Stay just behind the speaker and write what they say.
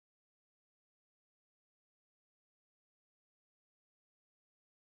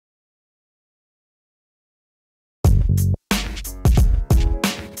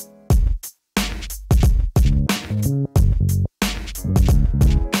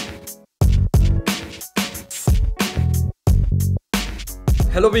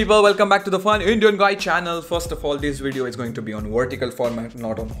Hello people, welcome back to the Fun Indian Guy channel. First of all, this video is going to be on vertical format,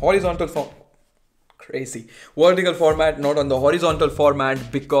 not on horizontal format. Crazy. Vertical format, not on the horizontal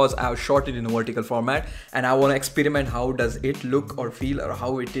format, because I have shot it in a vertical format and I want to experiment how does it look or feel or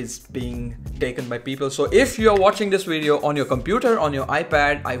how it is being taken by people. So if you are watching this video on your computer, on your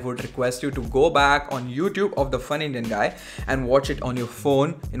iPad, I would request you to go back on YouTube of the Fun Indian Guy and watch it on your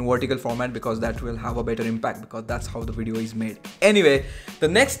phone in vertical format, because that will have a better impact, because that's how the video is made. Anyway, the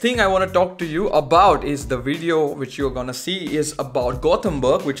next thing I want to talk to you about is the video which you're gonna see is about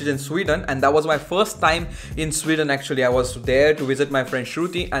Gothenburg, which is in Sweden, and that was my first time in Sweden. Actually, I was there to visit my friend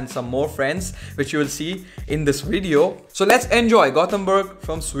Shruti and some more friends, which you will see in this video. So let's enjoy Gothenburg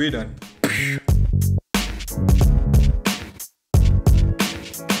from Sweden.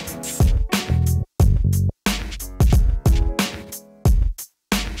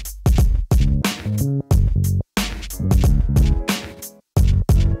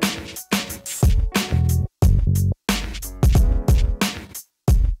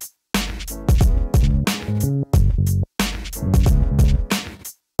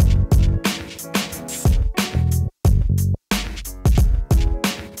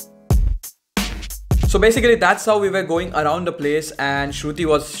 So basically that's how we were going around the place, and Shruti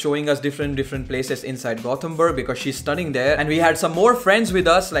was showing us different places inside Gothenburg because she's studying there, and we had some more friends with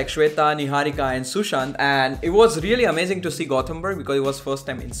us like Shweta, Niharika and Sushant, and it was really amazing to see Gothenburg because it was first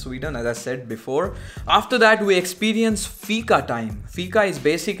time in Sweden, as I said before. After that we experienced Fika time. Fika is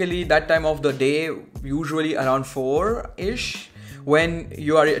basically that time of the day, usually around 4-ish. When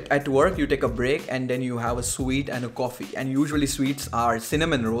you are at work, you take a break and then you have a sweet and a coffee, and usually sweets are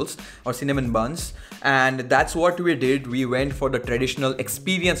cinnamon rolls or cinnamon buns, and that's what we did. We went for the traditional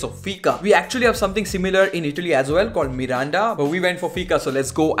experience of Fika. We actually have something similar in Italy as well called Miranda, but we went for Fika, so let's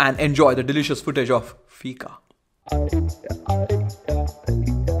go and enjoy the delicious footage of Fika.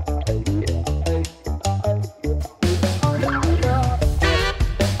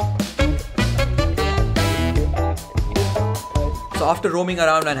 So after roaming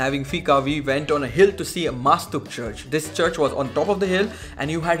around and having Fika, we went on a hill to see a Mastuk church. This church was on top of the hill and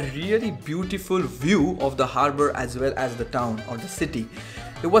you had really beautiful view of the harbor as well as the town or the city.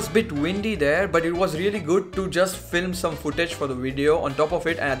 It was a bit windy there, but it was really good to just film some footage for the video on top of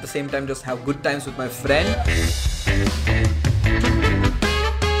it, and at the same time just have good times with my friend.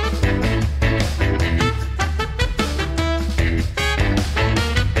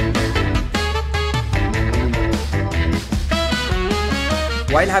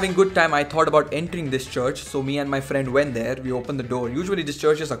 While having good time, I thought about entering this church, so me and my friend went there. We opened the door. Usually these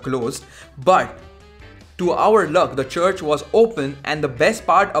churches are closed, but to our luck, the church was open, and the best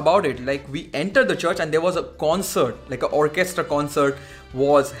part about it, like we entered the church and there was a concert, like an orchestra concert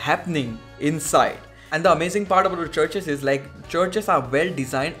was happening inside. And the amazing part about the churches is like churches are well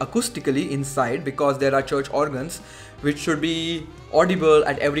designed acoustically inside, because there are church organs which should be audible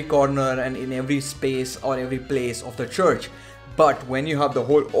at every corner and in every space or every place of the church. But when you have the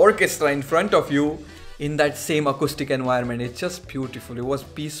whole orchestra in front of you in that same acoustic environment, it's just beautiful. It was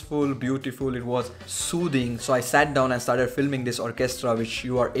peaceful, beautiful, it was soothing. So I sat down and started filming this orchestra, which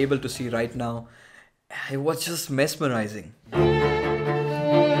you are able to see right now. It was just mesmerizing.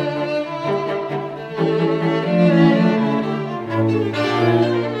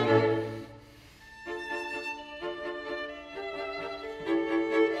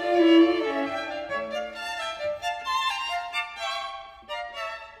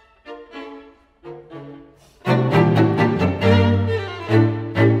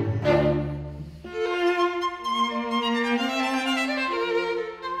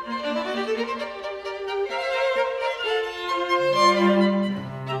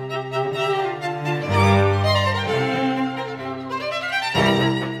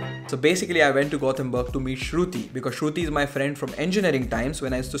 So basically I went to Gothenburg to meet Shruti, because Shruti is my friend from engineering times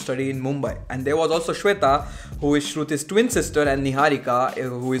when I used to study in Mumbai. And there was also Shweta, who is Shruti's twin sister, and Niharika,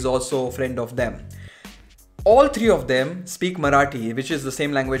 who is also a friend of them. All three of them speak Marathi, which is the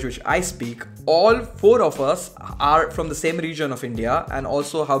same language which I speak. All four of us are from the same region of India and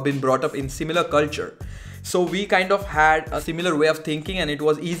also have been brought up in similar culture. So we kind of had a similar way of thinking and it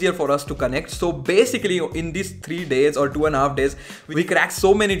was easier for us to connect. So basically in these 3 days or 2.5 days, we cracked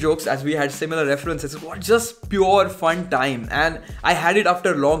so many jokes as we had similar references. It was just pure fun time, and I had it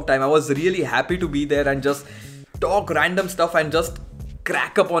after a long time. I was really happy to be there and just talk random stuff and just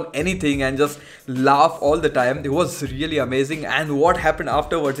crack up on anything and just laugh all the time. It was really amazing. And what happened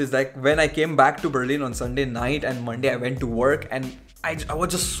afterwards is like when I came back to Berlin on Sunday night and Monday I went to work, and I was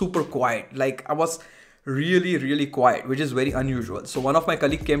just super quiet. Like I was really quiet, which is very unusual. So one of my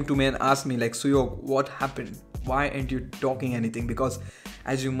colleagues came to me and asked me like, Suyo, what happened? why aren't you talking anything? Because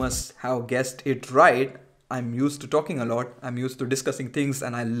as you must have guessed it right, I'm used to talking a lot. I'm used to discussing things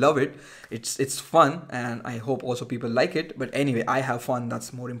and I love it. It's fun and I hope also people like it. But anyway, I have fun.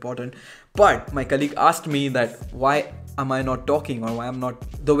 That's more important. But my colleague asked me that why am I not talking or why I'm not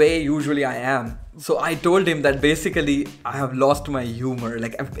the way usually I am. So I told him that basically I have lost my humor.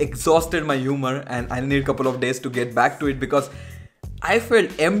 Like I've exhausted my humor and I need a couple of days to get back to it because I felt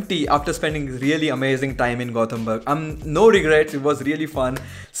empty after spending really amazing time in Gothenburg. No regrets, it was really fun.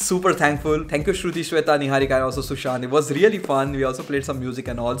 Super thankful. Thank you Shruti, Shweta, Niharika and also Sushant. It was really fun. We also played some music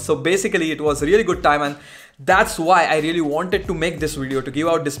and all. So basically it was a really good time and that's why I really wanted to make this video, to give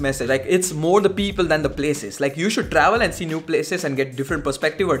out this message. Like it's more the people than the places. Like you should travel and see new places and get different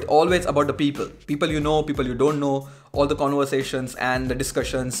perspective, but always about the people. People you know, people you don't know, all the conversations and the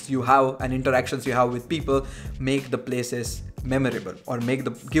discussions you have and interactions you have with people make the places memorable or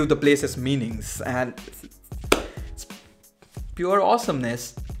give the places meanings, and it's pure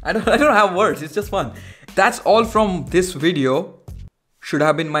awesomeness. I don't have words. It's just fun. That's all from this video. Should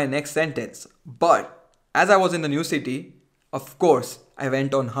have been my next sentence, but as I was in the new city, of course, I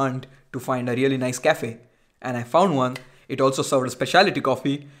went on hunt to find a really nice cafe and I found one. It also served a specialty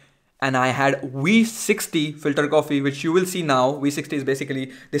coffee and I had V60 filter coffee, which you will see now. V60 is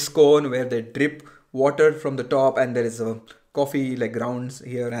basically this cone where they drip water from the top and there is a coffee like grounds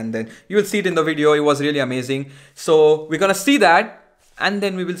here, and then you will see it in the video. It was really amazing. So we're gonna see that and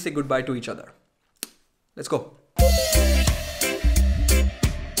then we will say goodbye to each other. Let's go.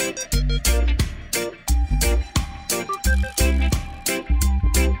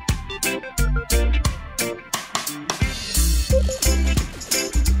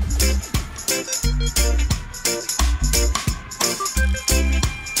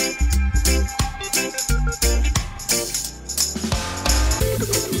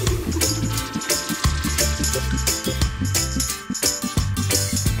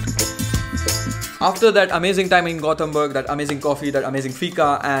 After that amazing time in Gothenburg, that amazing coffee, that amazing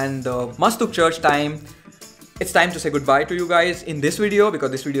fika and Mastuk church time, it's time to say goodbye to you guys in this video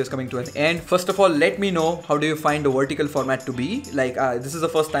because this video is coming to an end. First of all, let me know how do you find the vertical format to be. Like this is the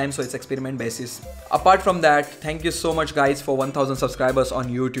first time, so it's experiment basis. Apart from that, thank you so much guys for 1000 subscribers on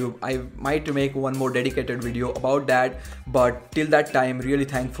YouTube. I might make one more dedicated video about that, but till that time, really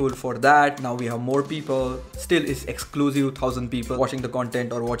thankful for that. Now we have more people. Still is exclusive 1000 people watching the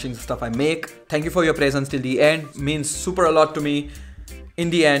content or watching the stuff I make. Thank you for your presence till the end. Means super a lot to me. In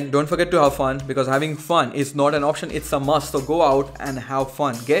the end, don't forget to have fun because having fun is not an option, it's a must. So go out and have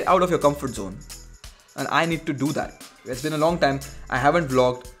fun. Get out of your comfort zone. And I need to do that. It's been a long time I haven't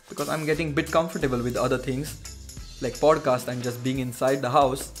vlogged because I'm getting a bit comfortable with other things like podcast and just being inside the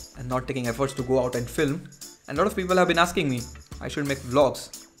house and not taking efforts to go out and film. And a lot of people have been asking me I should make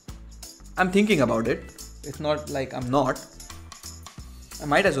vlogs. I'm thinking about it. It's not like I'm not. I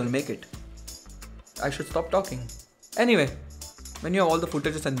might as well make it. I should stop talking. Anyway. When you have all the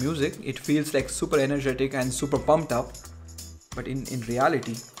footages and music, it feels like super energetic and super pumped up. But in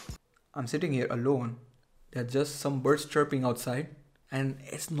reality, I'm sitting here alone. There are just some birds chirping outside. And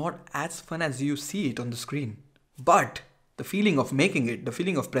it's not as fun as you see it on the screen. But the feeling of making it, the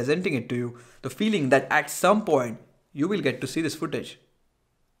feeling of presenting it to you, the feeling that at some point you will get to see this footage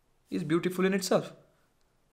is beautiful in itself.